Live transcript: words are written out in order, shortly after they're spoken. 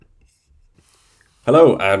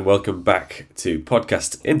Hello and welcome back to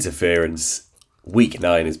Podcast Interference. Week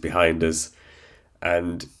 9 is behind us,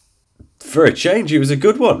 and for a change, it was a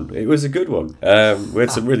good one. We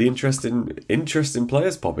had some really interesting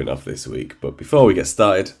players popping off this week. But before we get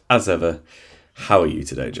started, as ever, how are you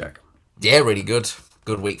today, Jack? Yeah, really good.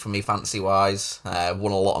 Good week for me fantasy-wise.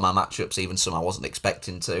 Won a lot of my matchups, even some I wasn't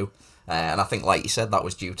expecting to. And I think, like you said, that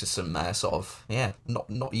was due to some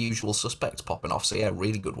not usual suspects popping off. So yeah,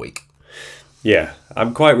 really good week. Yeah,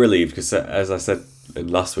 I'm quite relieved because, as I said in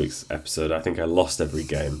last week's episode, I think I lost every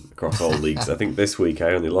game across all leagues. I think this week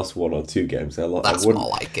I only lost one or two games. That's more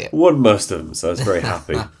like it. Won most of them, so I was very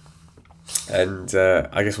happy. And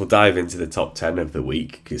I guess we'll dive into the top 10 of the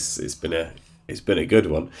week because it's been a good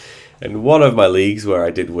one. And one of my leagues where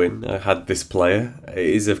I did win, I had this player. It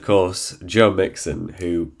is, of course, Joe Mixon,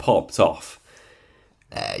 who popped off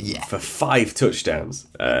for 5 touchdowns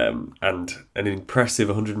and an impressive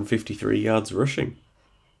 153 yards rushing.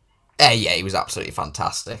 He was absolutely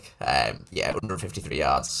fantastic. 153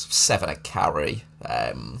 yards, 7 a carry,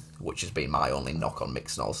 which has been my only knock on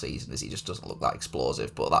Mixon all season, is he just doesn't look that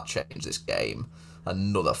explosive, but that changed this game.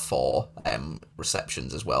 Another 4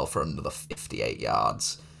 receptions as well for another 58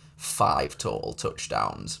 yards, 5 total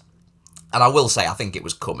touchdowns. And I will say, I think it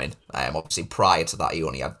was coming. Obviously, prior to that, he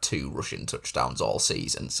only had 2 rushing touchdowns all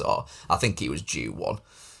season, so I think he was due one.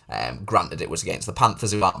 Granted, it was against the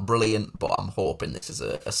Panthers, who aren't brilliant, but I'm hoping this is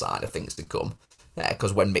a sign of things to come.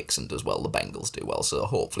 Because when Mixon does well, the Bengals do well, so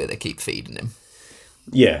hopefully they keep feeding him.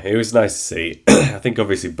 Yeah, it was nice to see. I think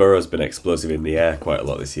obviously Burrow's been explosive in the air quite a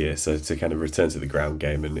lot this year, so to kind of return to the ground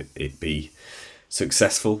game and it be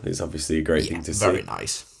successful is obviously a great thing to see. Very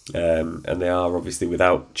nice. And they are obviously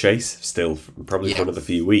without Chase still, probably for another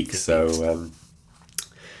few weeks. So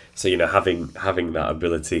having that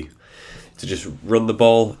ability to just run the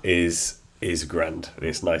ball is grand, and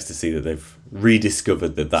it's nice to see that they've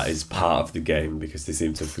rediscovered that is part of the game because they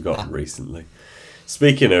seem to have forgotten recently.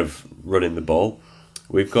 Speaking of running the ball,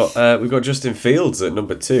 we've got Justin Fields at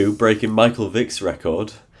number 2, breaking Michael Vick's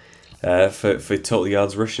record for total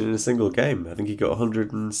yards rushing in a single game. I think he got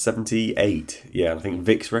 178. Yeah, I think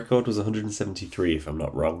Vick's record was 173, if I'm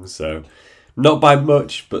not wrong. So not by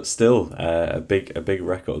much, but still a big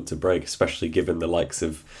record to break, especially given the likes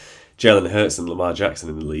of Jalen Hurts and Lamar Jackson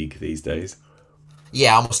in the league these days.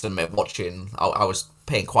 Yeah, I must admit, I was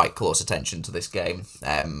paying quite close attention to this game,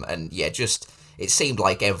 it seemed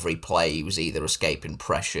like every play was either escaping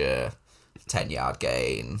pressure, 10-yard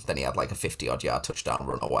gain, then he had like a 50-odd yard touchdown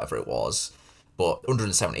run or whatever it was. But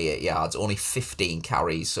 178 yards, only 15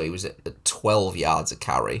 carries, so he was at 12 yards a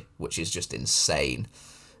carry, which is just insane.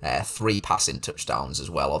 3 passing touchdowns as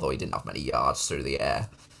well, although he didn't have many yards through the air.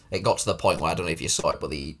 It got to the point where, I don't know if you saw it, but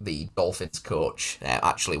the Dolphins coach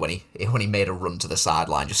actually, when he made a run to the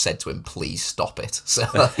sideline, just said to him, "Please stop it." So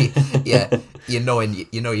yeah, you know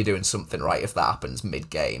you're doing something right if that happens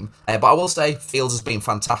mid-game. But I will say, Fields has been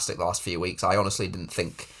fantastic the last few weeks. I honestly didn't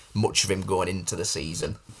think much of him going into the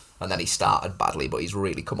season, and then he started badly, but he's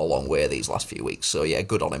really come a long way these last few weeks. So yeah,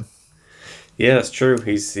 good on him. Yeah, that's true.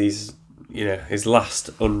 He's his last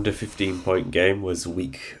under 15-point game was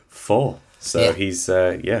week 4. So he's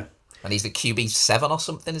and he's the QB 7 or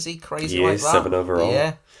something. Is he crazy like that? 7 overall.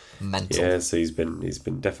 Yeah, mental. Yeah, so he's been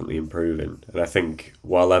definitely improving, and I think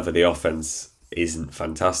while ever the offense isn't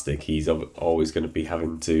fantastic, he's always going to be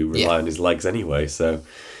having to rely on his legs anyway. So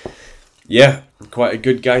yeah, quite a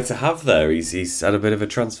good guy to have there. He's had a bit of a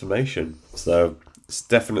transformation, so it's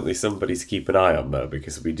definitely somebody to keep an eye on though,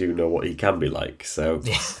 because we do know what he can be like. So.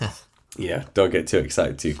 Yeah, don't get too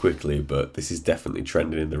excited too quickly, but this is definitely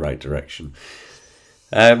trending in the right direction.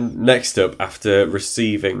 Next up, after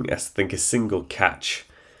receiving, I think, a single catch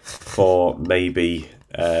for maybe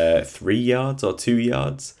 3 yards or 2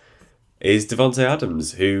 yards, is Devontae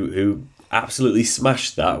Adams, who absolutely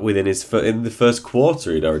smashed that in the first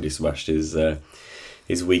quarter. He'd already smashed his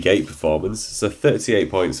week 8 performance, so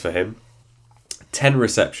 38 points for him, 10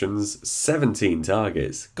 receptions, 17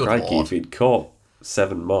 targets. Good Crikey, Lord. if he'd caught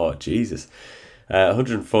 7 more, Jesus.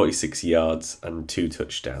 146 yards and 2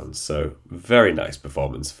 touchdowns. So very nice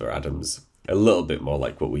performance for Adams. A little bit more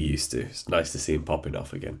like what we used to. It's nice to see him popping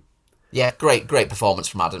off again. Yeah, great performance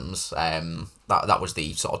from Adams. That was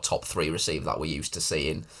the sort of top 3 receiver that we're used to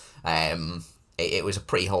seeing. It was a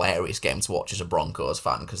pretty hilarious game to watch as a Broncos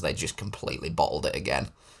fan because they just completely bottled it again.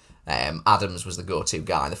 Adams was the go-to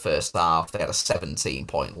guy in the first half. They had a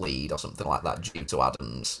 17-point lead or something like that due to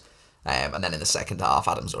Adams. And then in the second half,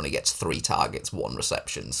 Adams only gets 3 targets, 1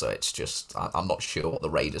 reception. So it's just, I'm not sure what the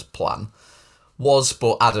Raiders' plan was,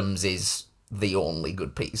 but Adams is the only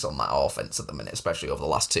good piece on that offense at the minute, especially over the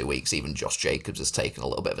last 2 weeks. Even Josh Jacobs has taken a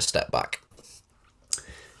little bit of a step back.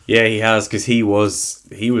 Yeah, he has, because he was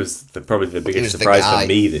probably the biggest surprise for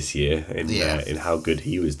me this year in how good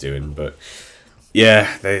he was doing. But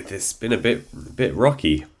yeah, it's been a bit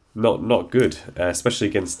rocky, not good, especially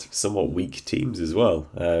against somewhat weak teams as well.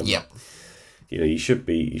 You should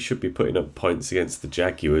be putting up points against the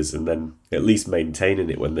Jaguars and then at least maintaining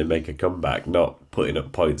it when they make a comeback, not putting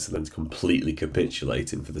up points and then completely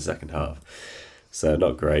capitulating for the second half. So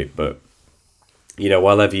not great, but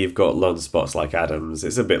while ever you've got lone spots like Adams,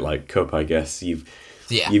 it's a bit like Cup, I guess. You've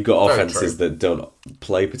got offenses that don't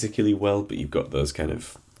play particularly well, but you've got those kind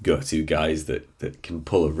of go-to guys that can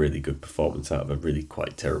pull a really good performance out of a really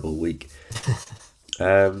quite terrible week.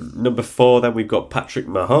 Number 4, then we've got Patrick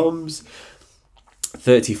Mahomes.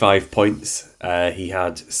 35 points. He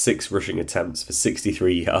had 6 rushing attempts for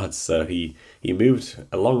 63 yards, so he moved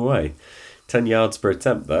a long way. 10 yards per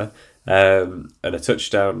attempt there, and a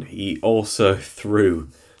touchdown. He also threw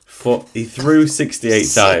 68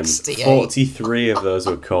 times. 43 of those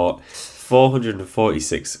were caught.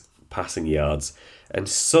 446 passing yards, and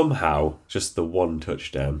somehow just the one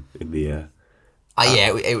touchdown in the air.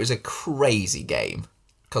 It was a crazy game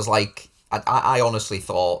because I honestly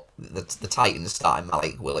thought that the Titans starting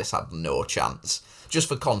Malik Willis had no chance. Just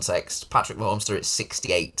for context, Patrick Mahomes threw it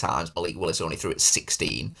 68 times, Malik Willis only threw it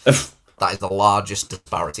 16. That is the largest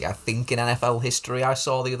disparity, I think, in NFL history I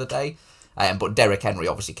saw the other day. But Derrick Henry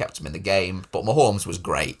obviously kept him in the game. But Mahomes was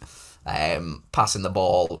great. Passing the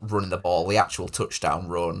ball, running the ball, the actual touchdown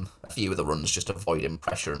run, a few of the runs just avoiding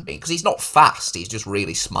pressure and being... Because he's not fast, he's just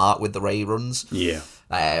really smart with the way he runs. Yeah.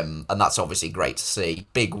 And that's obviously great to see.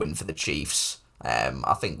 Big win for the Chiefs.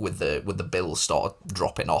 I think with the Bills sort of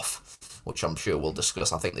dropping off, which I'm sure we'll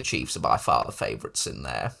discuss, I think the Chiefs are by far the favourites in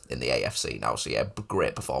the AFC now. So yeah,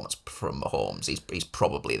 great performance from Mahomes. He's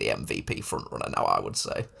probably the MVP frontrunner now, I would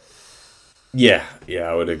say. Yeah,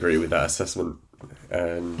 I would agree with that assessment.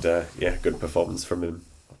 And good performance from him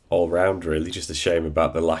all round, really. Just a shame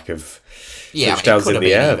about the lack of touchdowns in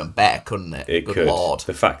the air. It could have been even better, couldn't it? It could. Lord.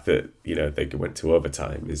 The fact that they went to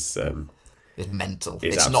overtime is mental.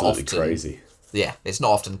 It's absolutely not often, crazy. Yeah, it's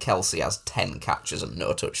not often Kelsey has 10 catches and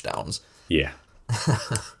no touchdowns. Yeah.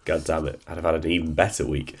 God damn it. I'd have had an even better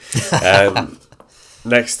week.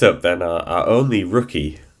 Next up, then, our only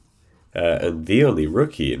rookie, and the only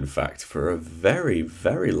rookie, in fact, for a very,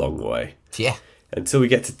 very long way. Yeah. Until we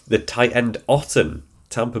get to the tight end Otton.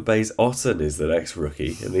 Tampa Bay's Otton is the next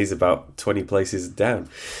rookie, and he's about 20 places down.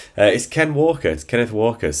 It's Kenneth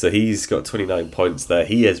Walker, so he's got 29 points there.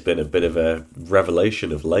 He has been a bit of a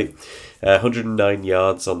revelation of late. 109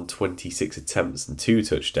 yards on 26 attempts and 2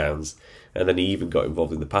 touchdowns, and then he even got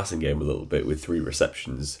involved in the passing game a little bit with 3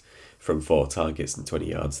 receptions from 4 targets and 20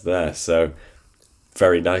 yards there. So,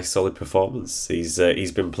 very nice, solid performance. He's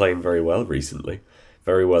been playing very well recently.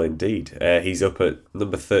 Very well indeed. He's up at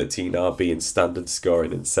number 13 RB in standard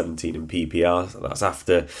scoring and 17 in PPR. So that's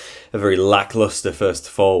after a very lackluster first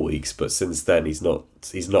 4 weeks, but since then he's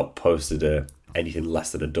not posted anything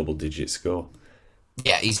less than a double-digit score.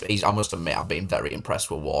 Yeah, he's. I must admit, I've been very impressed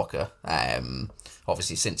with Walker.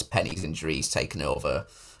 Obviously, since Penny's injury, he's taken over.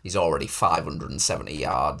 He's already 570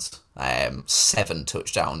 yards, 7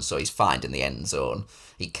 touchdowns, so he's finding the end zone.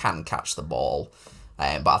 He can catch the ball.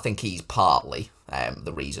 But I think he's partly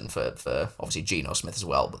the reason for obviously Geno Smith as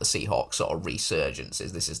well, but the Seahawks sort of resurgence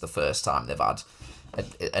is this is the first time they've had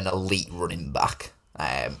an elite running back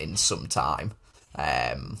in some time.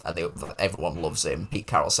 And everyone loves him. Pete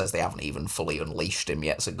Carroll says they haven't even fully unleashed him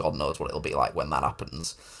yet, so God knows what it'll be like when that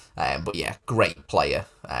happens. But yeah, great player.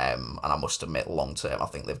 And I must admit, long term, I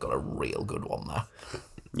think they've got a real good one there.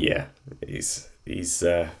 Yeah, he's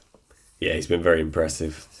been very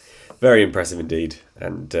impressive. Very impressive indeed,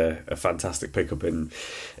 and a fantastic pickup in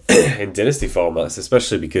dynasty formats,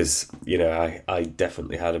 especially because I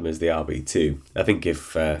definitely had him as the RB2. I think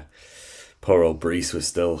if poor old Brees was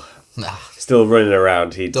still running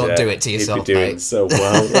around, he'd do it to yourself, he'd be doing so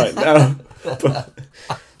well right now. But,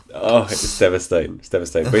 it's devastating. It's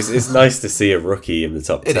devastating. But it's nice to see a rookie in the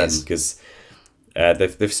top 10 because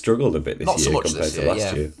they've struggled a bit this year compared to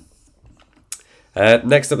last year.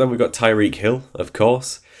 Next up, then we've got Tyreek Hill, of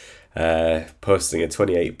course. Posting a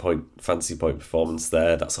 28 fantasy point performance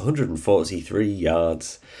there. That's 143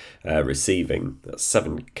 yards receiving. That's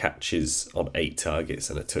 7 catches on 8 targets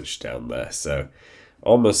and a touchdown there. So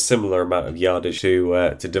almost similar amount of yardage to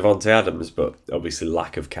Devontae Adams, but obviously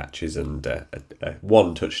lack of catches and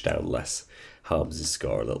 1 touchdown less harms his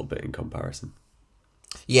score a little bit in comparison.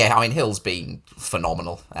 Yeah, I mean, Hill's been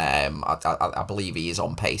phenomenal. I believe he is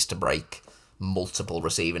on pace to break multiple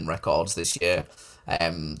receiving records this year.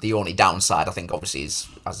 The only downside, I think, obviously, is,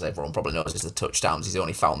 as everyone probably knows, is the touchdowns. He's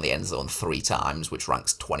only found the end zone 3 times, which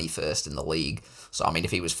ranks 21st in the league. So, I mean,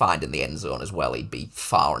 if he was finding the end zone as well, he'd be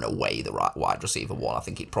far and away the right wide receiver one. I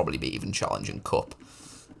think he'd probably be even challenging Kupp,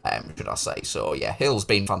 should I say. So, yeah, Hill's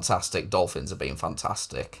been fantastic. Dolphins have been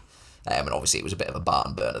fantastic. And obviously, it was a bit of a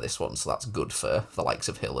barn burner, this one, so that's good for the likes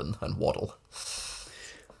of Hill and Waddle.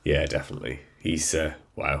 Yeah, definitely. He's,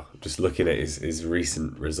 wow, just looking at his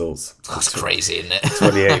recent results. That's crazy, isn't it?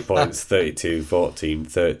 28 points, 32, 14,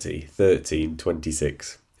 30, 13,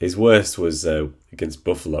 26. His worst was against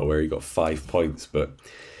Buffalo, where he got 5 points.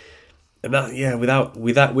 And that, yeah,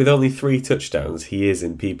 with only 3 touchdowns, he is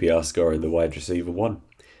in PPR scoring the wide receiver one.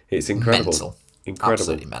 It's incredible. Mental. Incredible.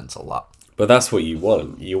 Absolutely mental, that. But that's what you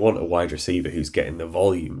want. You want a wide receiver who's getting the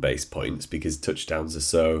volume-based points, because touchdowns are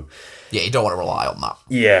so... Yeah, you don't want to rely on that.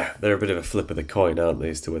 Yeah, they're a bit of a flip of the coin, aren't they,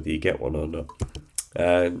 as to whether you get one or not.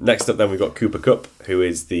 Next up then we've got Cooper Kupp, who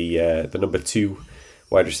is the number 2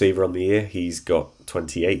 wide receiver on the year. He's got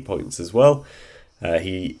 28 points as well.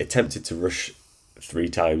 He attempted to rush 3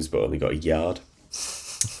 times but only got a yard.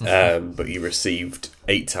 But he received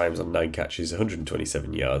 8 times on 9 catches,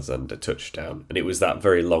 127 yards and a touchdown. And it was that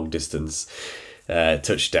very long distance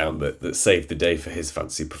touchdown that saved the day for his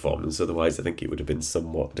fantasy performance. Otherwise, I think it would have been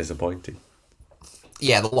somewhat disappointing.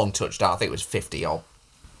 Yeah, the long touchdown, I think it was 50 on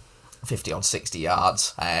 60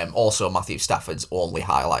 yards. Also, Matthew Stafford's only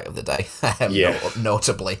highlight of the day,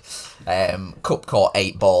 notably. Kupp caught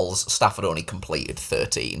 8 balls, Stafford only completed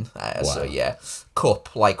 13. Wow. So, yeah,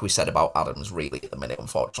 Kupp, like we said about Adams, really, at the minute,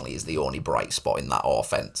 unfortunately, is the only bright spot in that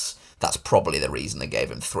offense. That's probably the reason they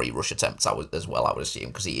gave him 3 rush attempts as well, I would assume,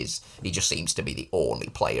 because he just seems to be the only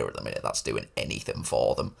player at the minute that's doing anything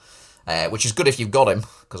for them. Which is good if you've got him,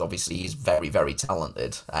 because obviously he's very, very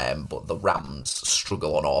talented. But the Rams'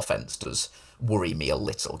 struggle on offense does worry me a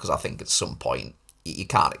little, because I think at some point you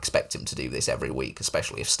can't expect him to do this every week,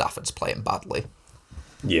 especially if Stafford's playing badly.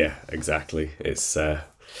 Yeah, exactly. It's a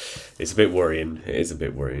bit worrying. It is a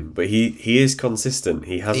bit worrying, but he is consistent.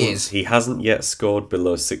 He hasn't yet scored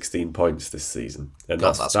below 16 points this season, and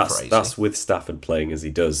that's crazy. That's with Stafford playing as he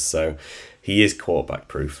does. So he is quarterback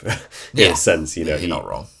proof in a sense. You know, you're not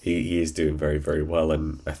wrong. He is doing very, very well,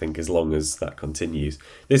 and I think as long as that continues,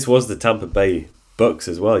 this was the Tampa Bay Bucks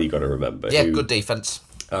as well. You got to remember. Yeah, good defense.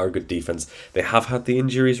 Are a good defense. They have had the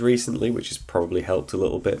injuries recently, which has probably helped a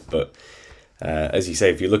little bit, but. As you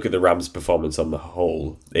say, if you look at the Rams' performance on the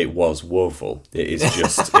whole, it was woeful. It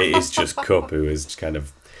is just Kupp who has kind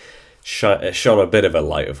of shone a bit of a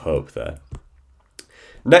light of hope there.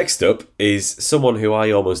 Next up is someone who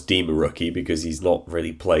I almost deem a rookie because he's not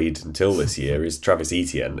really played until this year, is Travis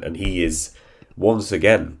Etienne, and he is once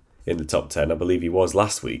again in the top 10. I believe he was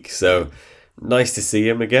last week, so nice to see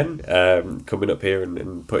him again, coming up here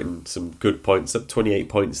and putting some good points up, 28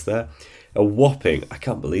 points there. A whopping, I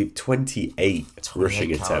can't believe, 28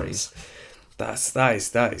 rushing attempts.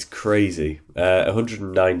 That is crazy.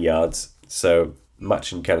 109 yards, so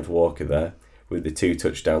matching Kenneth Walker there with the 2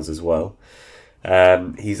 touchdowns as well.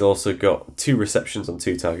 He's also got 2 receptions on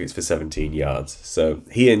 2 targets for 17 yards. So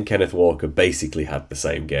he and Kenneth Walker basically had the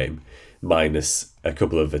same game, minus a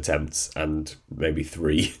couple of attempts and maybe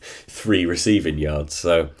three receiving yards.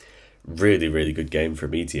 So really, really good game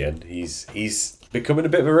from Etienne. He's becoming a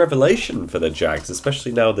bit of a revelation for the Jags,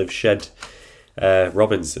 especially now they've shed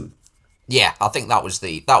Robinson. Yeah, I think that was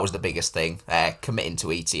the biggest thing. Committing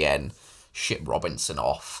to Etienne, ship Robinson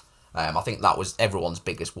off. I think that was everyone's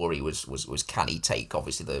biggest worry was can he take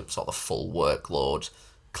obviously the sort of full workload.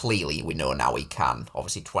 Clearly, we know now he can.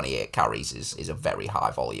 Obviously, 28 carries is a very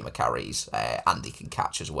high volume of carries, and he can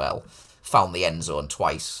catch as well. Found the end zone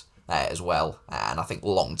twice. As well, and I think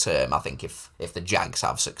long term, I think if the Jags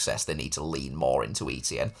have success, they need to lean more into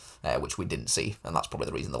Etienne, which we didn't see, and that's probably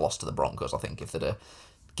the reason they lost to the Broncos. I think if they'd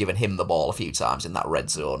given him the ball a few times in that red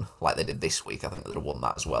zone, like they did this week, I think they'd have won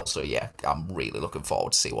that as well. So yeah, I'm really looking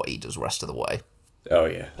forward to see what he does the rest of the way. Oh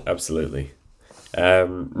yeah, absolutely.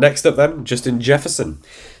 Next up then, Justin Jefferson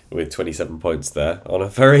with 27 points there on a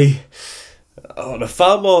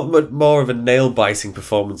far more of a nail-biting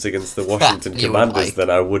performance against the Washington Commanders than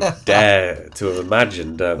I would dare to have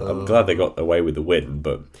imagined. I'm glad they got away with the win,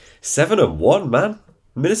 but 7-1, man.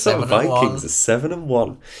 Minnesota Vikings are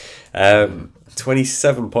 7-1.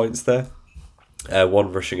 27 points there.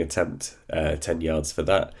 1 rushing attempt, 10 yards for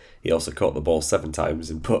that. He also caught the ball 7 times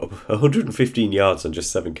and put up 115 yards on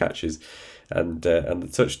just 7 catches and the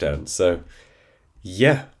touchdown. So,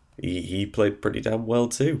 yeah, he played pretty damn well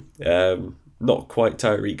too. Not quite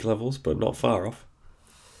Tyreek levels, but not far off.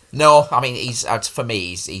 No, I mean for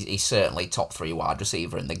me he's certainly top 3 wide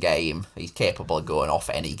receiver in the game. He's capable of going off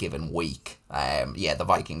any given week. The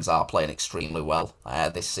Vikings are playing extremely well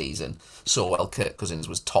this season. So well, Kirk Cousins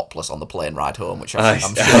was topless on the plane ride home, which I'm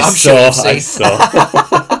sure you've seen. I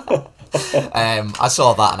saw. I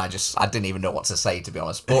saw that and I didn't even know what to say, to be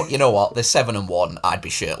honest. But you know what? They're 7-1. I'd be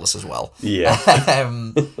shirtless as well. Yeah.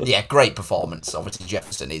 Great performance. Obviously,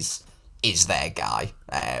 Jefferson is their guy.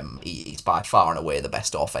 He's by far and away the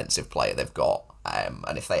best offensive player they've got.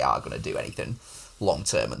 And if they are going to do anything long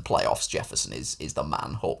term in playoffs, Jefferson is the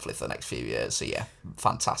man, hopefully, for the next few years. So, yeah,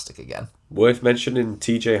 fantastic again. Worth mentioning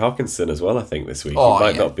TJ Hawkinson as well, I think, this week. He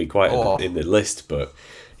might not be quite in the list, but,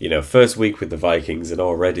 first week with the Vikings, and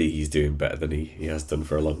already he's doing better than he has done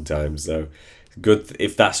for a long time. So, good.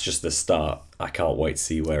 If that's just the start, I can't wait to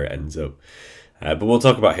see where it ends up. But we'll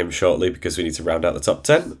talk about him shortly because we need to round out the top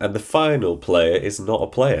 10. And the final player is not a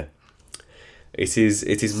player. It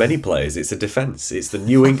is many players. It's a defence. It's the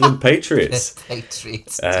New England Patriots.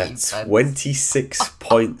 Patriots 26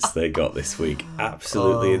 points they got this week.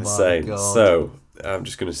 Absolutely insane. So I'm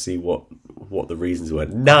just going to see what the reasons were.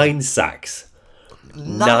 9 sacks.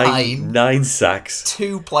 Nine sacks.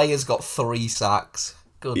 2 players got 3 sacks.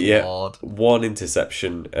 Good Lord. 1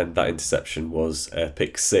 interception, and that interception was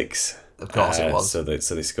pick 6. Of course it was. So they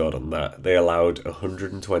scored on that. They allowed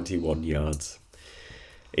 121 yards.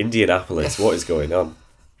 Indianapolis, what is going on?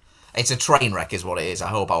 It's a train wreck is what it is. I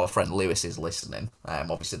hope our friend Lewis is listening.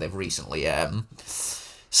 Obviously, they've recently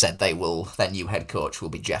said their new head coach will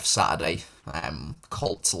be Jeff Saturday,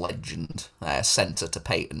 Colts legend, centre to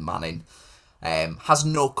Peyton Manning. Has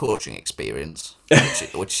no coaching experience,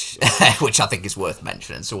 which I think is worth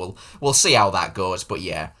mentioning. So we'll see how that goes. But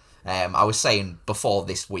yeah, I was saying before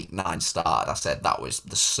this week 9 started, I said that was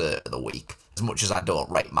the cert of the week. As much as I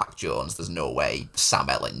don't rate Mac Jones, there's no way Sam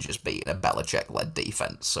Ellinger's beating a Belichick-led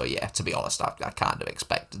defense. So yeah, to be honest, I kind of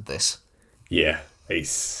expected this. Yeah,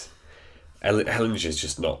 Ellinger's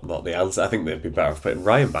just not the answer. I think they'd be better off putting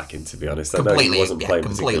Ryan back in, to be honest. I know he wasn't playing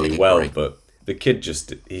particularly well, but the kid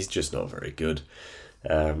he's just not very good.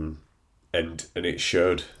 And it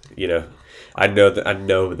showed, I know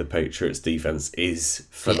the Patriots defense is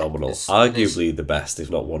phenomenal. Arguably the best,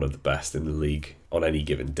 if not one of the best in the league on any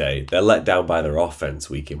given day. They're let down by their offense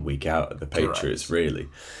week in, week out, the Patriots, really.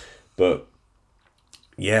 But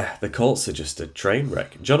yeah, the Colts are just a train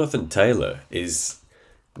wreck. Jonathan Taylor is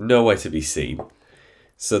nowhere to be seen.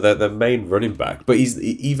 So they're the main running back, but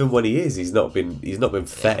even when he's not been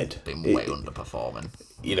fed. Been way underperforming.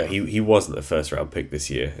 He wasn't the first round pick this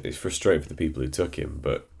year. It's frustrating for the people who took him,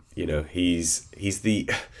 but he's the.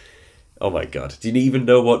 Oh my God! Do you even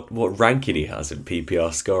know what ranking he has in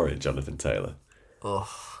PPR scoring, Jonathan Taylor?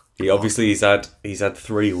 Oh, he's had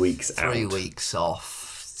 3 weeks out. 3 weeks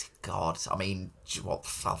off. God, I mean, what,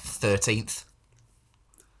 13th?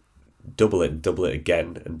 Double it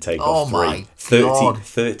again and take off 3. My God.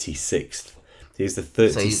 36th. He's the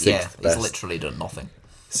 36th best. He's literally done nothing.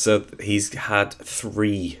 So he's had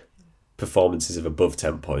 3 performances of above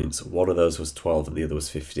 10 points. One of those was 12 and the other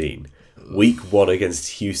was 15. Week 1 against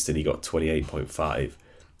Houston, he got 28.5,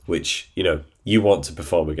 which, you want to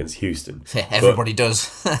perform against Houston. Everybody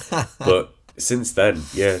does. But since then,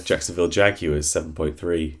 Jacksonville Jaguars,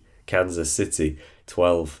 7.3. Kansas City,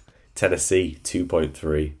 12. Tennessee,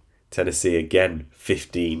 2.3. Tennessee again,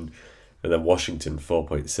 15. And then Washington,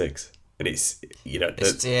 4.6. And it's,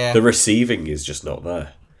 the receiving is just not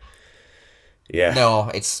there. Yeah. No,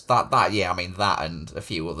 it's that. I mean, that and a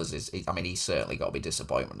few others he's certainly got to be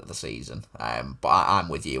disappointment of the season. But I'm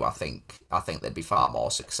with you. I think they'd be far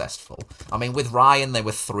more successful. I mean, with Ryan, they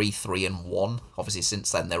were 3-3-1. Obviously,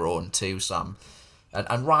 since then they're 0-2. Sam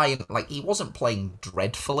and Ryan, he wasn't playing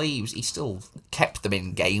dreadfully. He still kept them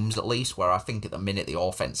in games at least. Where I think at the minute the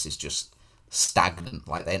offense is just stagnant.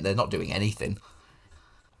 They're not doing anything.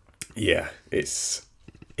 Yeah, it's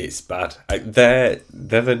bad. They're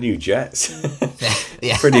the new Jets,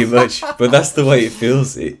 yeah. Pretty much. But that's the way it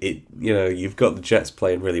feels. You've got the Jets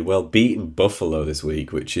playing really well, beating Buffalo this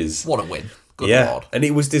week, which is what a win. Good Lord. And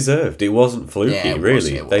it was deserved. It wasn't fluky,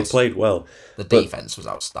 really. They played well. The defense was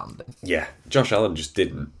outstanding. Yeah, Josh Allen just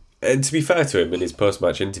didn't. And to be fair to him, in his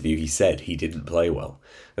post-match interview, he said he didn't play well,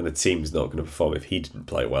 and the team's not going to perform if he didn't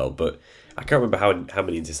play well. But I can't remember how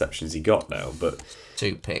many interceptions he got now, but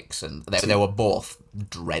 2 picks, and they were both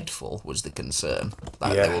dreadful. Was the concern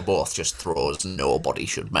they were both just throws nobody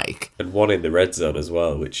should make, and one in the red zone as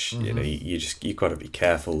well, which you got to be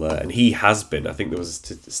careful there. And he has been. I think there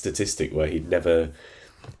was a statistic where he'd not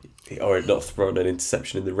thrown an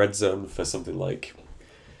interception in the red zone for something like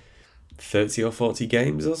 30 or 40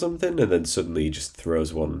 games or something, and then suddenly he just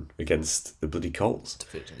throws one against the bloody Colts.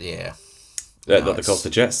 Yeah. Not the Colts, the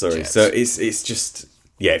Jets, sorry. Jets. So it's just,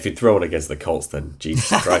 yeah, if you throw one against the Colts, then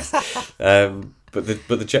Jesus Christ. But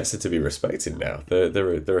the Jets are to be respected now.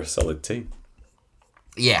 They're a solid team.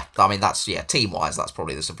 Yeah, I mean, team-wise, that's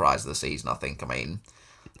probably the surprise of the season, I think. I mean,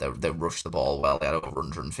 they rushed the ball well. They had over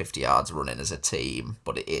 150 yards running as a team,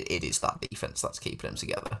 but it is that defense that's keeping them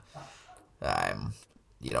together.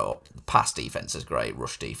 Pass defense is great,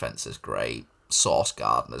 rush defense is great. Sauce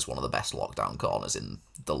Gardner's one of the best lockdown corners in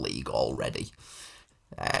the league already.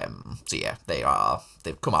 So yeah,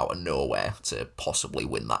 they've come out of nowhere to possibly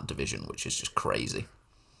win that division, which is just crazy.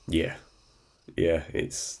 Yeah,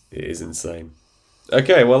 it is insane.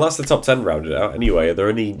 Okay, well that's the top 10 rounded out. Anyway, are there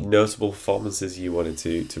any notable performances you wanted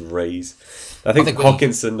to raise? I think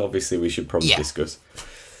Hockenson, obviously, we should probably discuss.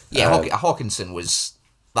 Yeah, Hockenson was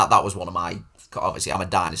that was one of my. Obviously, I'm a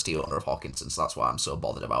dynasty owner of Hockenson, so that's why I'm so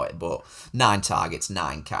bothered about it. But 9 targets,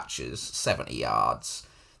 9 catches, 70 yards.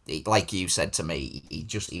 Like you said to me,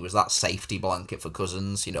 he was that safety blanket for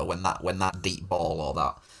Cousins. You know, when that deep ball or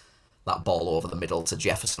that ball over the middle to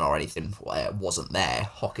Jefferson or anything wasn't there,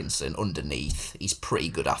 Hockenson underneath, he's pretty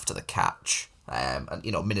good after the catch. And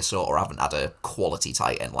Minnesota haven't had a quality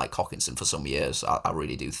tight end like Hockenson for some years. I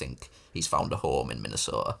really do think he's found a home in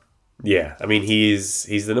Minnesota. Yeah, I mean, he's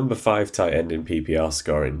the number 5 tight end in PPR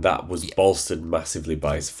scoring. That was bolstered massively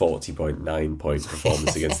by his 40.9 point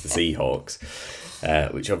performance against the Seahawks,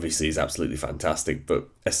 which obviously is absolutely fantastic. But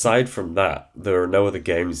aside from that, there are no other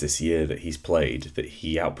games this year that he's played that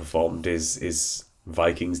he outperformed his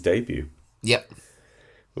Vikings debut. Yep.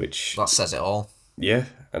 Which that says it all. Yeah,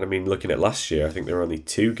 and I mean, looking at last year, I think there were only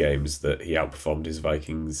 2 games that he outperformed his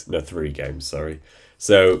Vikings. No, 3 games, sorry.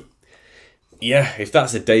 So yeah, if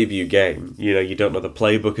that's a debut game, you don't know the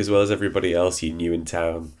playbook as well as everybody else, you're new in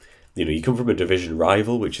town, you come from a division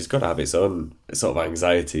rival, which has got to have its own sort of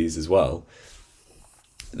anxieties as well,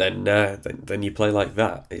 then you play like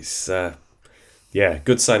that. It's,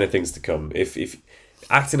 good sign of things to come. If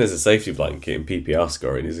acting as a safety blanket in PPR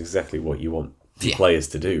scoring is exactly what you want players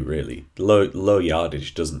to do, really. Low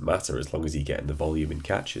yardage doesn't matter as long as you get in the volume in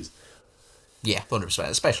catches. Yeah, 100%,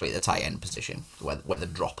 especially the tight end position, when the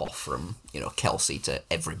drop off from Kelsey to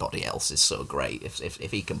everybody else is so great.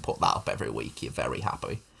 If he can put that up every week, you're very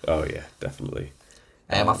happy. Oh yeah, definitely.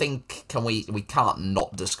 I think we can't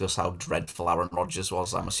not discuss how dreadful Aaron Rodgers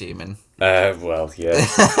was. I'm assuming. Well, yeah.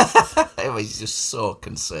 It was just so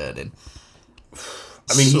concerning.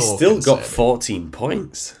 I mean, he's still got 14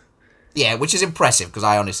 points. Yeah, which is impressive because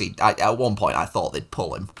I at one point I thought they'd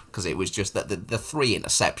pull him because it was just that the 3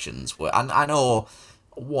 interceptions were, and I know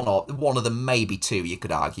one of them, maybe 2, you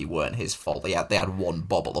could argue weren't his fault. They had one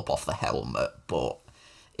bobble up off the helmet, but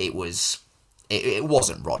it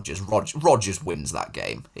wasn't Rodgers. Rodgers wins that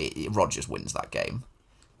game. Rodgers wins that game.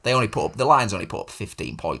 The Lions only put up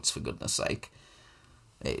 15 points, for goodness sake.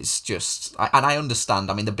 It's just, and I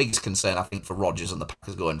understand. I mean, the biggest concern I think for Rodgers and the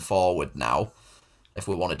Packers going forward now, if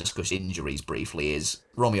we want to discuss injuries briefly, is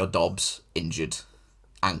Romeo Doubs, injured,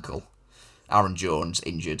 ankle. Aaron Jones,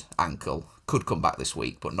 injured, ankle. Could come back this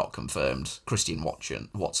week, but not confirmed. Christian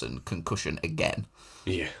Watson, concussion again.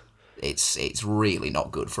 Yeah. It's really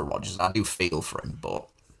not good for Rodgers. I do feel for him, but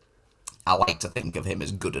I like to think of him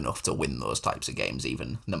as good enough to win those types of games,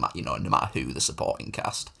 even no matter who the supporting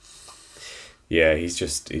cast. Yeah, he's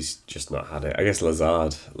just not had it. I guess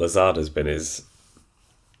Lazard has been his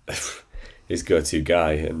go-to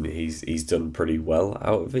guy, and he's done pretty well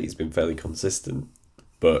out of it. He's been fairly consistent,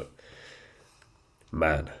 but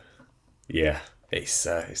man, yeah, it's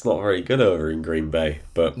not very good over in Green Bay.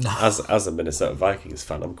 But no. as a Minnesota Vikings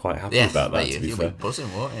fan, I'm quite happy about that. You'll be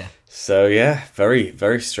buzzing, won't you? So yeah, very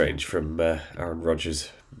very strange from Aaron Rodgers,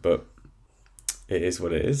 but it is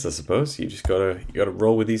what it is. I suppose you just gotta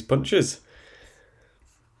roll with these punches.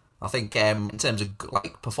 I think in terms of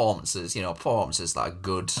performances, performances that are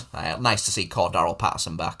good. Nice to see Cordarrelle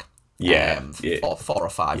Patterson back. Yeah, 4 or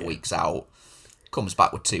 5 weeks out, comes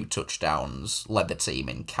back with 2 touchdowns, led the team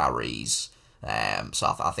in carries.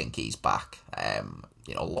 So I think he's back.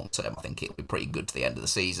 Long term, I think he'll be pretty good to the end of the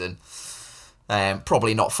season.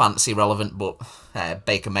 Probably not fantasy relevant, but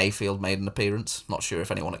Baker Mayfield made an appearance. Not sure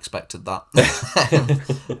if anyone expected that.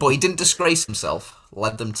 But he didn't disgrace himself.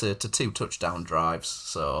 Led them to 2 touchdown drives.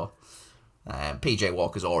 So PJ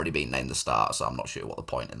Walker's already been named the starter, so I'm not sure what the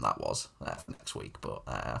point in that was for next week. But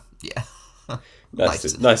yeah. Nice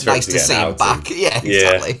to see him back. Yeah,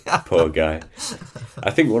 exactly. Yeah, poor guy.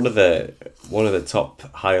 I think one of the top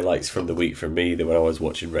highlights from the week for me that when I was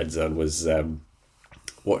watching Red Zone was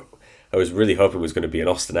I was really hoping was going to be an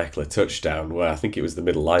Austin Eckler touchdown, where I think it was the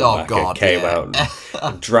middle linebacker came out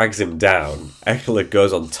and drags him down. Eckler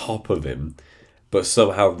goes on top of him, but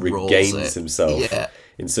somehow regains himself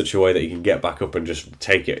in such a way that he can get back up and just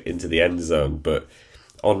take it into the end zone. But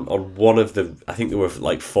on one of the, I think there were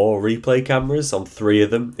like 4 replay cameras. On 3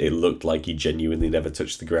 of them, it looked like he genuinely never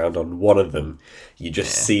touched the ground. On one of them, you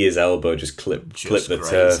just see his elbow just clip the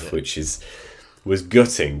turf, which was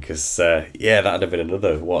gutting, because that'd have been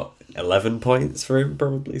another 11 points for him,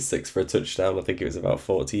 probably 6 for a touchdown. I think it was about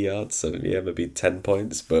 40 yards, so maybe 10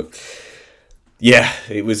 points. But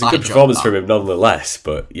it was a good performance from him nonetheless.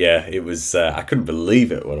 But it was. I couldn't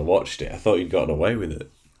believe it when I watched it. I thought he'd gotten away with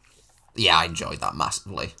it. Yeah, I enjoyed that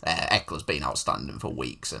massively. Eckler's been outstanding for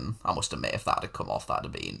weeks, and I must admit, if that had come off, that'd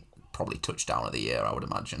have been probably touchdown of the year, I would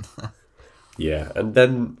imagine. Yeah, and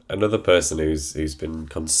then another person who's been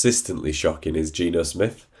consistently shocking is Geno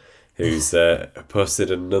Smith, who's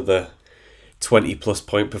posted another 20-plus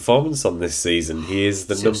point performance on this season. He is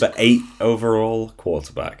the number 8 overall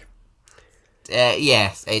quarterback.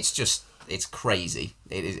 It's crazy.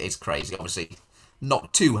 It's crazy. Obviously,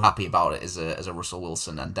 not too happy about it as a Russell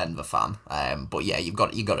Wilson and Denver fan. But yeah, you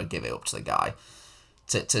got to give it up to the guy.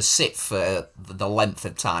 To sit for the length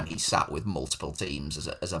of time he sat with multiple teams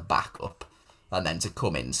as a backup, and then to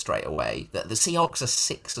come in straight away. The Seahawks are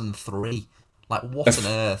 6-3. Like, what on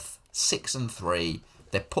earth? 6-3.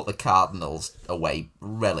 They put the Cardinals away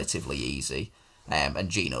relatively easy, and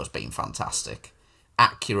Geno's been fantastic.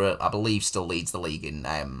 Accurate, I believe, still leads the league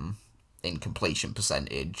in completion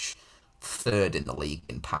percentage. 3rd in the league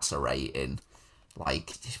in passer rating.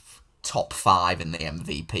 Like, top 5 in the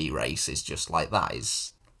MVP race is just like, that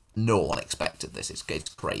is, no one expected this. It's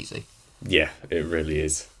crazy. Yeah, it really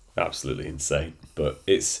is. Absolutely insane. But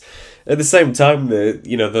it's, at the same time,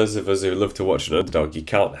 those of us who love to watch an underdog, you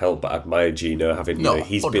can't help but admire Geno having,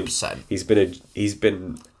 he's 100%. he's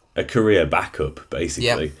been a career backup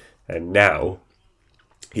basically, and now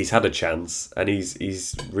he's had a chance, and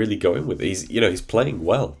he's really going with it. He's playing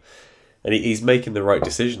well, and he's making the right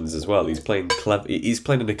decisions as well. He's playing clever. He's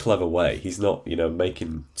playing in a clever way. He's not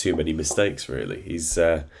making too many mistakes really. He's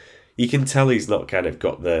you can tell he's not kind of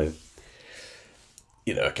got the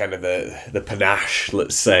the panache,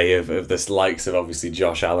 let's say, of the likes of obviously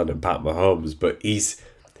Josh Allen and Pat Mahomes, but he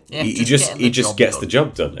just gets the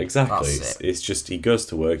job done. Exactly. It's just, he goes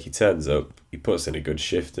to work, he turns up, he puts in a good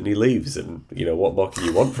shift, and he leaves. And what more can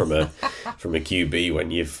you want from a QB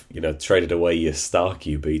when you've traded away your star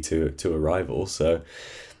QB to a rival? So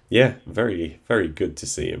yeah, very, very good to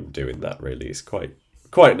see him doing that. Really, it's quite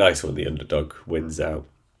nice when the underdog wins out.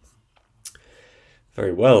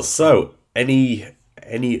 Very well. So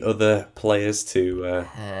any other players to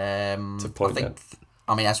point out?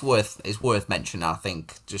 I mean, it's worth mentioning. I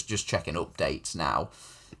think just checking updates now.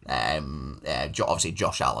 Obviously,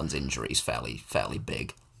 Josh Allen's injury is fairly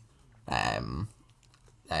big. The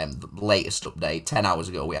latest update 10 hours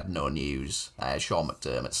ago, we had no news. Sean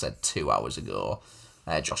McDermott said 2 hours ago.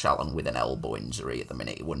 Josh Allen with an elbow injury at the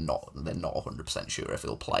minute. They're not 100% sure if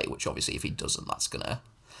he'll play. Which obviously, if he doesn't, that's gonna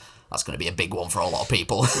be a big one for a lot of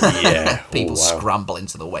people. Yeah, people scrambling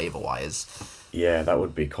to the waiver wires. Yeah, that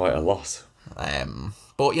would be quite a loss.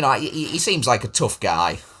 But he seems like a tough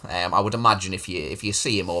guy. I would imagine if you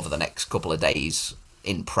see him over the next couple of days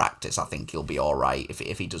in practice, I think he'll be all right.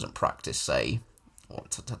 If he doesn't practice, say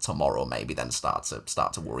tomorrow, maybe then start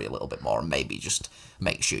to worry a little bit more, and maybe just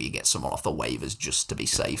make sure you get someone off the waivers just to be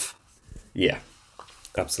safe. Yeah,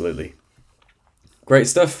 absolutely. Great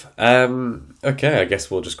stuff. Okay, I guess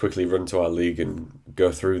we'll just quickly run to our league and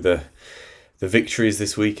go through the victories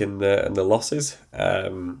this week and the losses.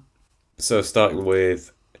 So starting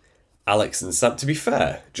with Alex and Sam. To be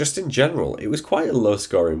fair, just in general, it was quite a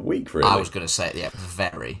low-scoring week, really. I was going to say, yeah,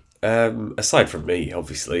 very. Aside from me,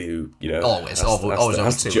 obviously, who always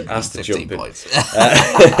has to jump in. Points.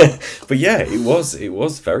 But yeah, it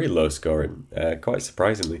was very low-scoring, quite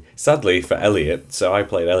surprisingly. Sadly for Elliot, so I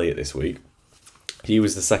played Elliot this week. He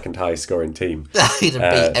was the second highest scoring team. He'd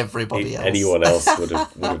have beat everybody else. Anyone else would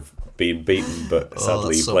have been beaten, but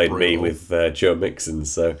sadly he played me with Joe Mixon.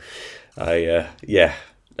 So I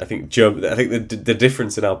think the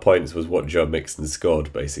difference in our points was what Joe Mixon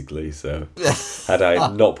scored, basically. So had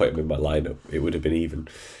I not put him in my lineup, it would have been even.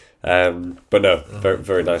 But no, very,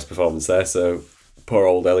 very nice performance there. So poor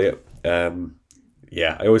old Elliot. I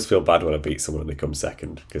always feel bad when I beat someone and they come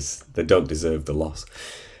second, because they don't deserve the loss.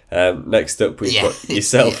 Next up, we've got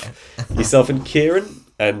yourself and Kieran.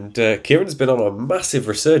 And Kieran's been on a massive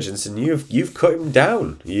resurgence, and you've cut him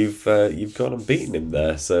down. You've gone and beaten him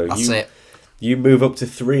there. So you move up to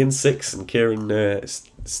 3-6, and Kieran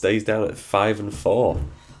stays down at 5-4.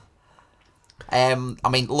 I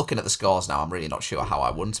mean, looking at the scores now, I'm really not sure how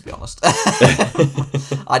I won, to be honest.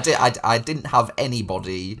 I didn't have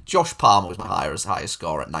anybody. Josh Palmer was my highest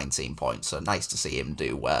score at 19 points, so nice to see him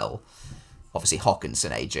do well. Obviously,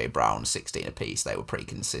 Hawkinson, AJ Brown, 16 apiece. They were pretty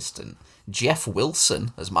consistent. Jeff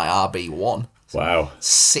Wilson as my RB1. Wow.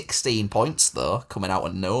 16 points, though, coming out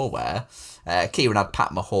of nowhere. Kieran had Pat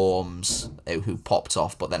Mahomes, who popped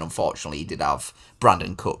off, but then unfortunately he did have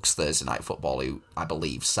Brandon Cooks Thursday Night Football, who I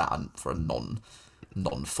believe sat for a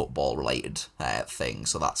non-football related thing,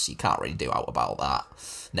 so you can't really do out about that.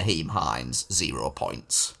 Naheem Hines, 0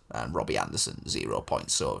 points, and Robbie Anderson, 0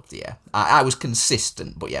 points. So yeah, I was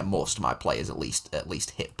consistent, but yeah, most of my players at least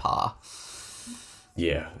hit par.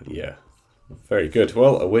 Yeah. Very good.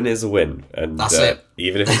 Well, a win is a win, and that's it.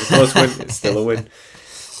 Even if it's a close win, it's still a win.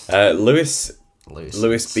 Lewis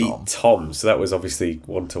beat Tom, so that was obviously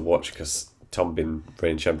one to watch because Tom been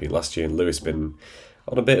reigning champion last year, and Lewis been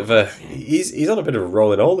on a bit of a he's on a bit of a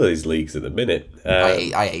roll in all of these leagues at the minute.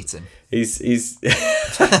 I hate him. He's he's been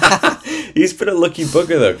a lucky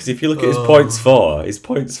bugger though, because if you look at his points for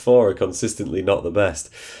are consistently not the best.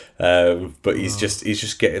 But he's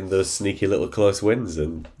just getting those sneaky little close wins,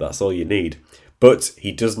 and that's all you need. But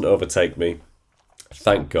he doesn't overtake me,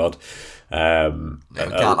 thank God. Can't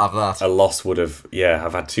have that. A loss would have. Yeah,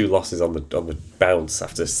 I've had 2 losses on the bounce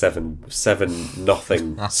after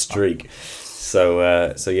 7-0 streak.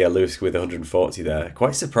 So yeah, Lewis with 140 there.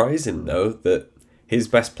 Quite surprising though that his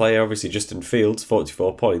best player, obviously Justin Fields,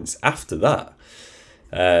 44 points. After that,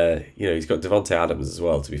 he's got Devontae Adams as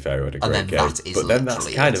well. To be fair, who had a great game. But then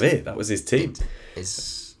that's kind of it. That was his team.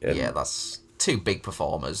 That's 2 big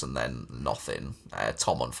performers and then nothing.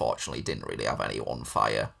 Tom unfortunately didn't really have any on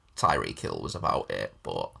fire. Tyreek Hill was about it,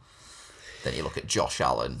 but then you look at Josh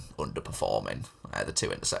Allen underperforming. The 2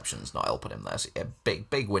 interceptions not helping him there. So yeah,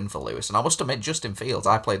 big win for Lewis. And I must admit, Justin Fields,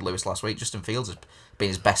 I played Lewis last week. Justin Fields has been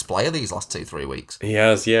his best player these last 2-3 weeks. He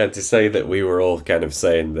has, yeah. To say that we were all kind of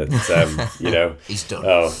saying that, he's done.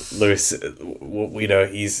 Oh, Lewis,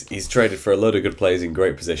 he's traded for a load of good players in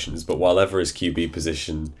great positions, but while ever his QB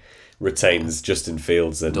position retains Justin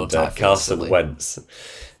Fields and Carson Wentz,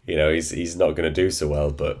 he's not going to do so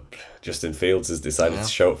well. But Justin Fields has decided to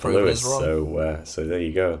show up for Lewis, so there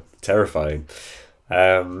you go. Terrifying.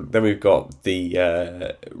 Then we've got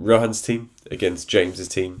the Rohan's team against James's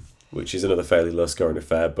team, which is another fairly low scoring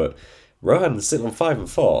affair. But Rohan's sitting on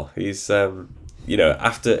 5-4. He's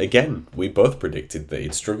after again we both predicted that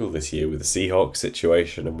he'd struggle this year with the Seahawks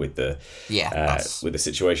situation and with the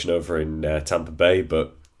situation over in Tampa Bay,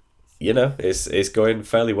 but. It's going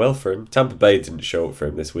fairly well for him. Tampa Bay didn't show up for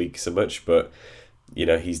him this week so much, but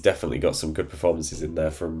he's definitely got some good performances in there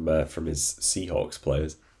from his Seahawks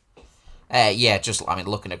players.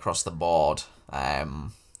 Looking across the board, I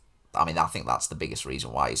think that's the biggest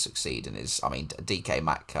reason why he's succeeding is, DK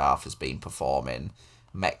Metcalf has been performing.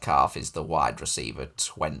 Metcalf is the wide receiver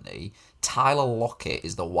 20. Tyler Lockett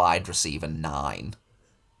is the wide receiver 9.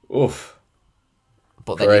 Oof.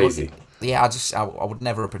 But then crazy. I would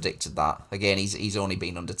never have predicted that. Again, he's only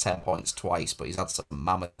been under 10 points twice, but he's had some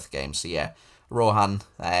mammoth games. So yeah, Rohan,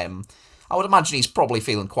 I would imagine he's probably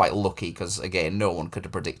feeling quite lucky because, again, no one could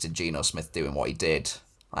have predicted Geno Smith doing what he did.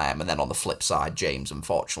 And then on the flip side, James,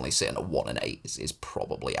 unfortunately, sitting at 1-8 is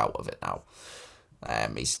probably out of it now.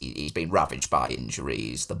 He's been ravaged by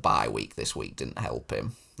injuries. The bye week this week didn't help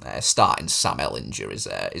him. Starting Sam Ellinger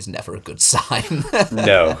is never a good sign.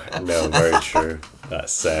 No, very true.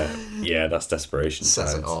 That's desperation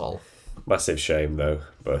Says times. It all. Massive shame though,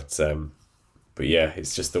 but yeah,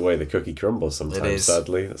 it's just the way the cookie crumbles sometimes.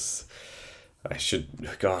 Sadly, I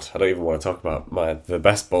don't even want to talk about the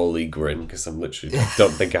best bowl league we're in because I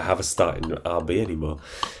don't think I have a starting RB anymore.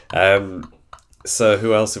 So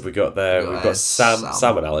who else have we got there? We've got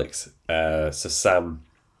Sam and Alex. So Sam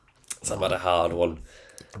had a hard one.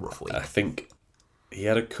 Rough week. I think he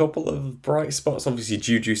had a couple of bright spots. Obviously,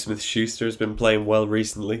 Juju Smith-Schuster has been playing well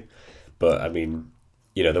recently, but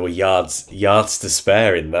there were yards to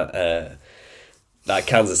spare in that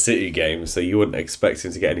Kansas City game, so you wouldn't expect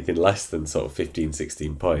him to get anything less than sort of 15,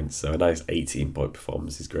 16 points. So a nice 18-point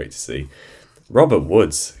performance is great to see. Robert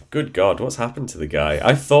Woods, good God, what's happened to the guy?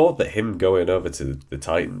 I thought that him going over to the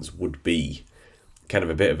Titans would be kind of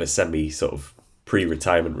a bit of a semi sort of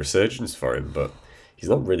pre-retirement resurgence for him, but he's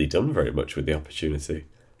not really done very much with the opportunity.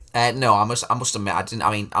 No, I must admit, I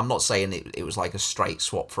didn't. I'm not saying it was like a straight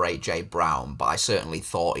swap for AJ Brown, but I certainly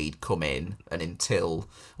thought he'd come in and until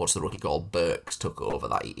what's the rookie called Burks took over,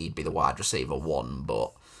 that he'd be the wide receiver 1.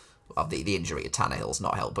 But the injury to Tannehill's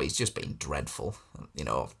not helped. But he's just been dreadful.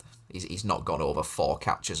 He's not gone over 4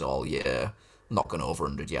 catches all year. not gone over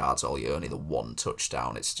 100 yards all year, only the one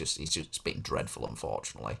touchdown. He's just been dreadful,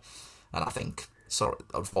 unfortunately. And I think,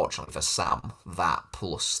 unfortunately for Sam, that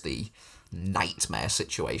plus the nightmare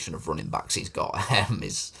situation of running backs he's got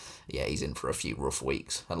he's in for a few rough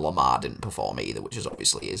weeks. And Lamar didn't perform either, which is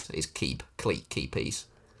obviously his key piece.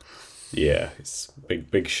 Yeah, it's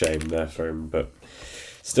big shame there for him, but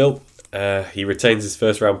still, he retains his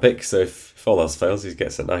first round pick, so if all else fails, he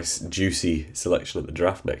gets a nice juicy selection at the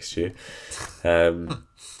draft next year.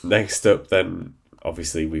 Next up, then,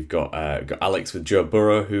 obviously, we've got Alex with Joe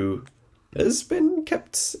Burrow, who has been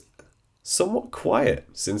kept somewhat quiet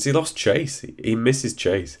since he lost Chase. He misses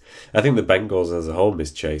Chase. I think the Bengals as a whole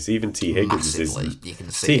miss Chase. Even T. Higgins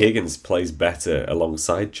Higgins plays better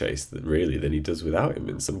alongside Chase than he does without him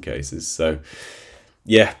in some cases. So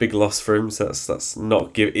yeah, big loss for him. So that's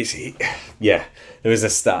not give. There was a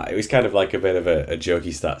stat. It was kind of like a bit of a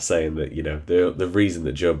jokey stat saying that the reason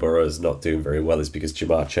that Joe Burrow is not doing very well is because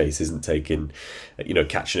Jamar Chase isn't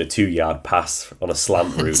catching a 2-yard pass on a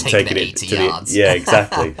slant route and taking it 80 yards. Yeah,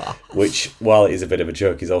 exactly. Which, while it is a bit of a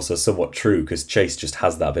joke, is also somewhat true because Chase just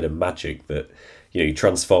has that bit of magic that he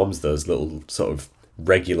transforms those little sort of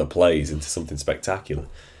regular plays into something spectacular.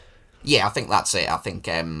 Yeah, I think that's it. I think,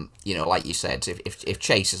 like you said, if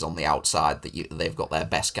Chase is on the outside, they've got their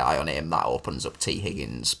best guy on him, that opens up T.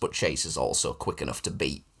 Higgins. But Chase is also quick enough to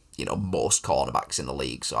beat, most cornerbacks in the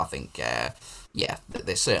league. So I think,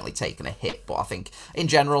 they're certainly taking a hit. But I think, in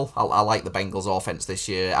general, I like the Bengals' offense this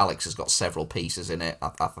year. Alex has got several pieces in it. I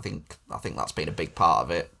think that's been a big part of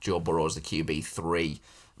it. Joe Burrow's the QB3.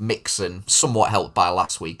 Mixon, somewhat helped by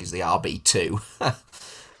last week, is the RB2.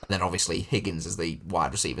 And then obviously Higgins is the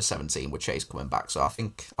wide receiver 17 with Chase coming back. So I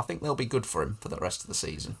think they'll be good for him for the rest of the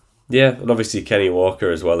season. Yeah, and obviously Kenny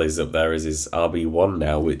Walker as well is up there as his RB1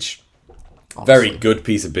 now, which very good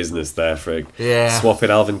piece of business there for swapping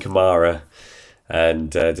Alvin Kamara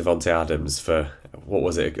and Devontae Adams for, what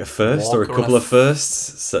was it, a first Walker or a couple of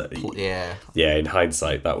firsts? So, yeah, in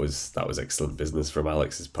hindsight, that was excellent business from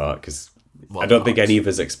Alex's part because I don't think any of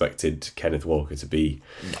us expected Kenneth Walker to be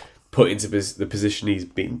put into the position he's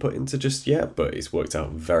been put into just yet, but it's worked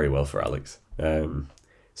out very well for Alex.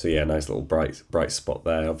 So yeah, nice little bright spot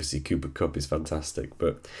there. Obviously Cooper Kupp is fantastic,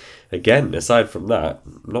 but again, aside from that,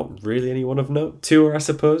 not really anyone of note. Tua, I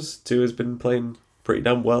suppose. Tua's been playing pretty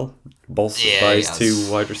damn well, bolstered by his two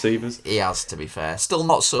wide receivers. He has, to be fair. Still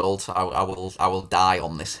not sold. I will die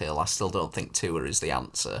on this hill. I still don't think Tua is the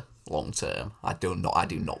answer long term. I do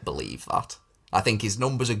not believe that. I think his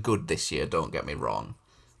numbers are good this year, don't get me wrong,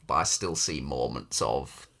 but I still see moments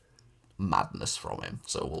of madness from him.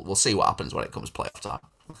 So we'll see what happens when it comes playoff time.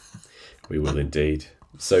 We will indeed.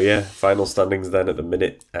 So yeah, final standings then at the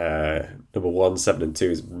minute. Number 1, 7-2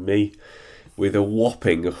 is me, with a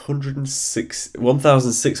whopping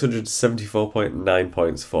 1,674.9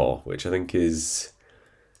 points for, which I think is...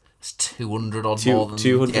 It's 200 odd more than...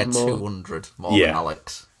 200 more than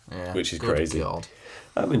Alex. Yeah, which is crazy. God.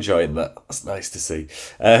 I'm enjoying that. That's nice to see.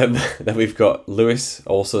 Then we've got Lewis,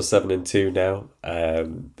 also 7-2 now.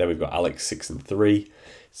 Then we've got Alex 6-3.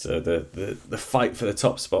 So the fight for the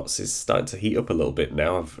top spots is starting to heat up a little bit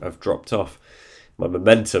now. I've dropped off. My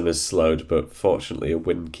momentum has slowed, but fortunately a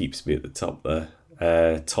win keeps me at the top there.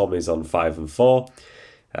 Tom is on 5-4.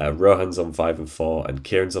 Rohan's on 5-4, and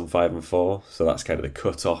Kieran's on 5-4. So that's kind of the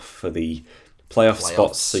cut-off for the playoff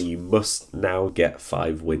spots. So you must now get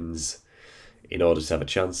 5 wins in order to have a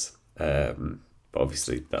chance. But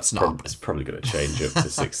obviously that's probably going to change up to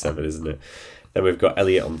 6-7, isn't it? Then we've got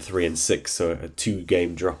Elliot on 3-6, so a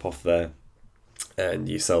 2-game drop off there. And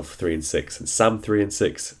yourself 3-6, and Sam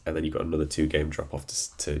 3-6, and then you've got another 2-game drop off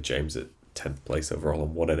to James at 10th place overall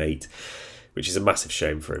on 1-8, which is a massive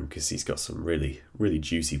shame for him because he's got some really, really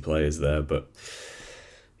juicy players there. But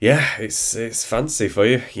yeah, it's fancy for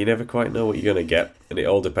you. You never quite know what you're going to get, and it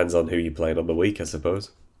all depends on who you're playing on the week, I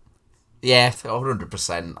suppose. Yeah,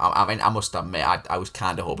 100%. I mean, I must admit, I was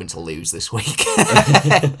kind of hoping to lose this week.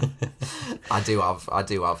 I've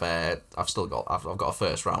got a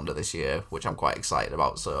first rounder this year, which I'm quite excited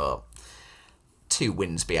about. So 2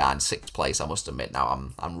 wins behind 6th place. I must admit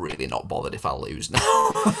now, I'm really not bothered if I lose now.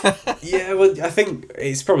 Yeah, well, I think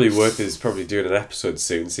it's probably worth us doing an episode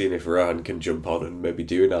soon, seeing if Rohan can jump on and maybe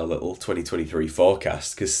doing our little 2023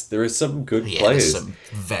 forecast, because there are some good players. There's some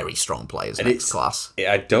very strong players in this class.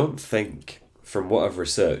 I don't think, from what I've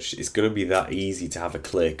researched, it's going to be that easy to have a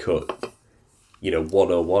clear cut,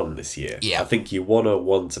 101 this year. Yeah. I think your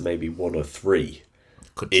 101 to maybe 103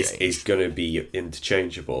 is going to be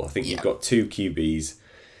interchangeable. I think you've got 2 QBs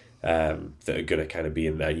that are going to kind of be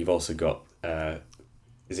in there. You've also got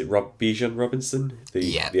is it Bijan Robinson,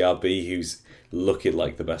 the RB who's looking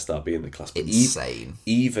like the best RB in the class. But insane.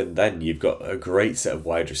 Even then, you've got a great set of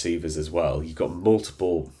wide receivers as well. You've got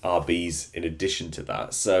multiple RBs in addition to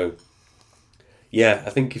that. So, yeah, I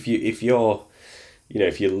think if you're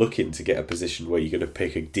looking to get a position where you're going to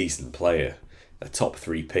pick a decent player, a top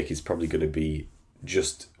 3 pick is probably going to be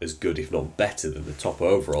just as good, if not better, than the top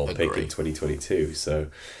overall pick in 2022. So,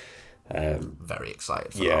 very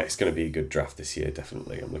excited for that. that. It's going to be a good draft this year,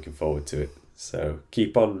 definitely. I'm looking forward to it. So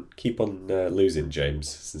keep on losing, James,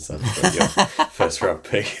 since I've got your first round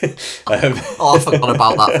pick. I forgot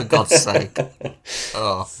about that, for God's sake.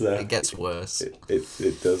 Oh, so it gets worse.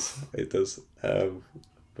 It does.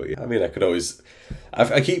 But yeah, I mean, I could always.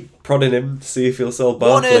 I keep prodding him to see if he'll sell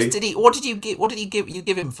Barkley. What on earth did he? What did you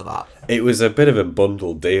give him for that? It was a bit of a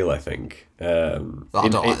bundled deal, I think. I don't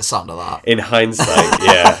like the sound of that. In hindsight,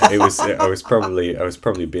 yeah, it was. I was probably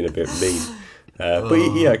being a bit mean. But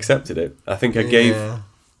he accepted it. I think I gave...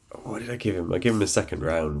 What did I give him? I gave him a second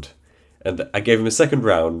round. And I gave him a second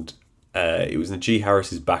round. It was Najee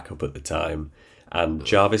Harris's backup at the time. And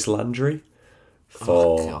Jarvis Landry.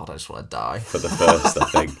 Oh, God, I just want to die. For the first, I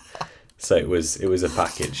think. So it was a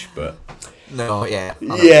package, but... No, yeah.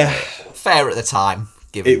 Yeah. Fair at the time.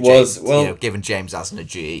 Given James has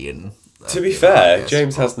Najee and... to be fair,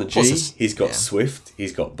 James has Najee. He's got Swift.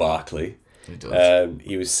 He's got Barkley. He does.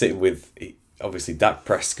 He was sitting with... Obviously, Dak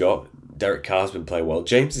Prescott, Derek Carr's been playing well.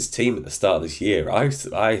 James's team at the start of this year, I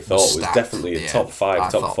thought was definitely a top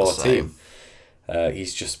 5, top 4 team.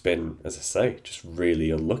 He's just been, as I say, just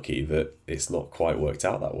really unlucky that it's not quite worked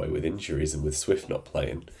out that way with injuries and with Swift not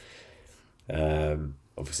playing.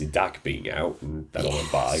 Obviously, Dak being out and then on a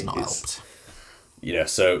bye.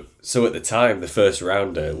 So at the time, the first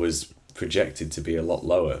rounder was projected to be a lot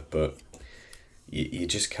lower, but you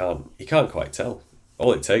just can't quite tell.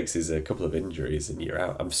 All it takes is a couple of injuries and you're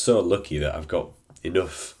out. I'm so lucky that I've got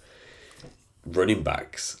enough running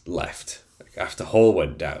backs left. After Hall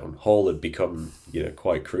went down, Hall had become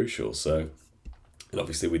quite crucial. So, and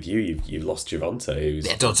obviously with you've lost Javonte.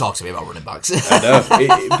 Yeah, don't talk to me about running backs. I know,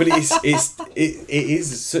 but it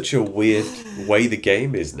is such a weird way the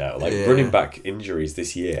game is now. Like running back injuries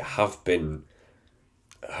this year have been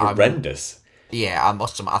horrendous. Yeah, I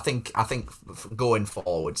must admit, I think going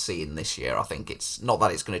forward, seeing this year, I think it's not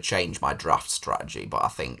that it's going to change my draft strategy, but I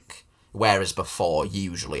think whereas before,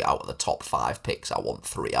 usually out of the top 5 picks, I want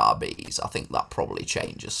 3 RBs. I think that probably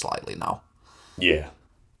changes slightly now. Yeah.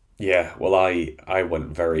 Well, I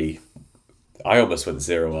almost went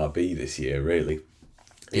 0 RB this year, really.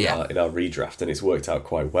 In our redraft, and it's worked out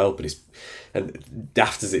quite well. But and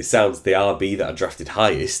daft as it sounds, the RB that I drafted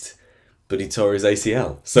highest, but he tore his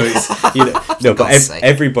ACL. So it's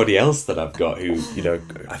everybody else that I've got who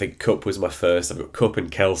I think Kupp was my first. I've got Kupp and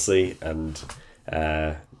Kelsey, and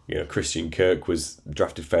Christian Kirk was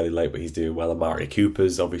drafted fairly late, but he's doing well. Amari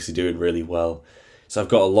Cooper's obviously doing really well. So I've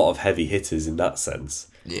got a lot of heavy hitters in that sense.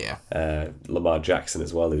 Yeah. Lamar Jackson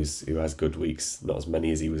as well, who has good weeks, not as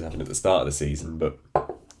many as he was having at the start of the season, but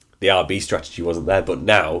the RB strategy wasn't there. But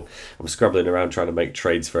now I'm scrabbling around trying to make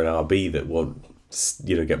trades for an RB that won't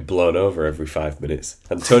get blown over every 5 minutes.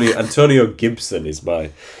 Antonio Gibson is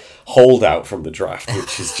my holdout from the draft,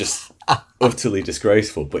 which is just utterly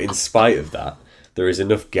disgraceful. But in spite of that, there is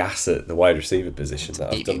enough gas at the wide receiver position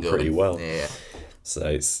that I've done pretty well. Yeah. So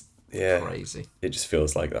it's crazy. It just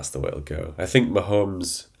feels like that's the way it'll go. I think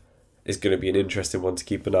Mahomes is going to be an interesting one to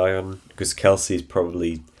keep an eye on because Kelsey's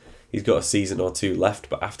he's got a season or 2 left,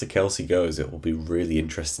 but after Kelsey goes, it will be really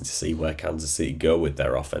interesting to see where Kansas City go with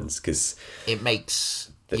their offense because it makes.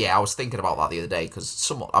 I was thinking about that the other day because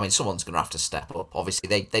someone's going to have to step up. Obviously,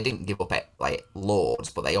 they didn't give up like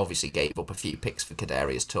loads, but they obviously gave up a few picks for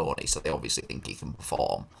Kadarius Toney, so they obviously think he can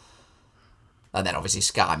perform. And then obviously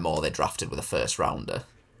Sky Moore they drafted with a first rounder,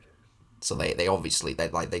 so they obviously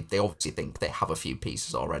think they have a few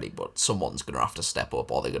pieces already, but someone's going to have to step up,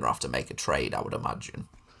 or they're going to have to make a trade, I would imagine.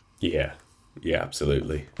 Yeah,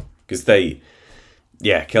 absolutely. Because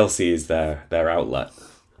Kelsey is their outlet.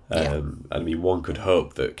 I mean, one could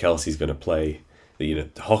hope that Kelsey's going to play,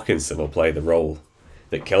 that Hawkinson will play the role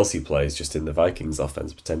that Kelsey plays just in the Vikings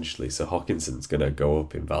offense potentially. So Hawkinson's going to go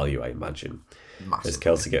up in value, I imagine, as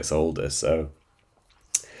Kelsey gets older. So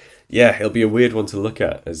yeah, it'll be a weird one to look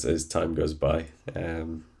at as time goes by.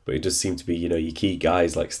 But it does seem to be, your key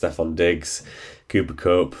guys like Stephon Diggs, Cooper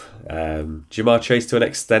Kupp, Jamar Chase to an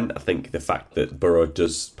extent. I think the fact that Burrow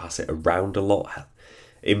does pass it around a lot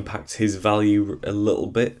impacts his value a little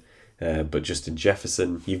bit. But Justin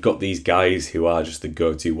Jefferson, you've got these guys who are just the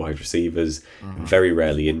go-to wide receivers, very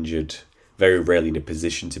rarely injured, very rarely in a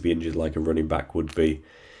position to be injured like a running back would be.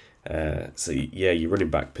 So yeah, your running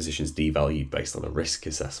back position's devalued based on a risk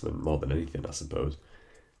assessment more than anything, I suppose.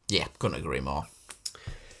 Yeah, couldn't agree more.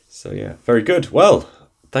 So yeah, very good. Well,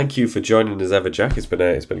 thank you for joining us ever, Jack. It's been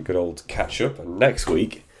a good old catch up. And next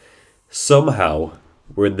week, somehow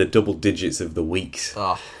we're in the double digits of the weeks.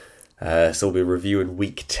 Oh. So we'll be reviewing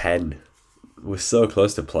week 10. We're so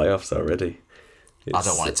close to playoffs already. I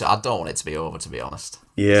don't want it to be over, to be honest.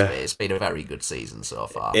 Yeah, it's been a very good season so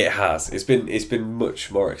far. It has. It's been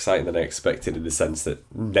much more exciting than I expected, in the sense that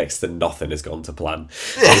next to nothing has gone to plan.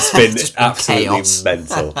 It's been absolutely chaos.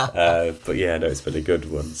 mental. But yeah, no, it's been a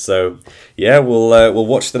good one. So yeah, we'll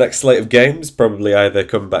watch the next slate of games. Probably either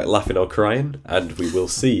come back laughing or crying, and we will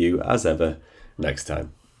see you as ever next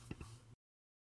time.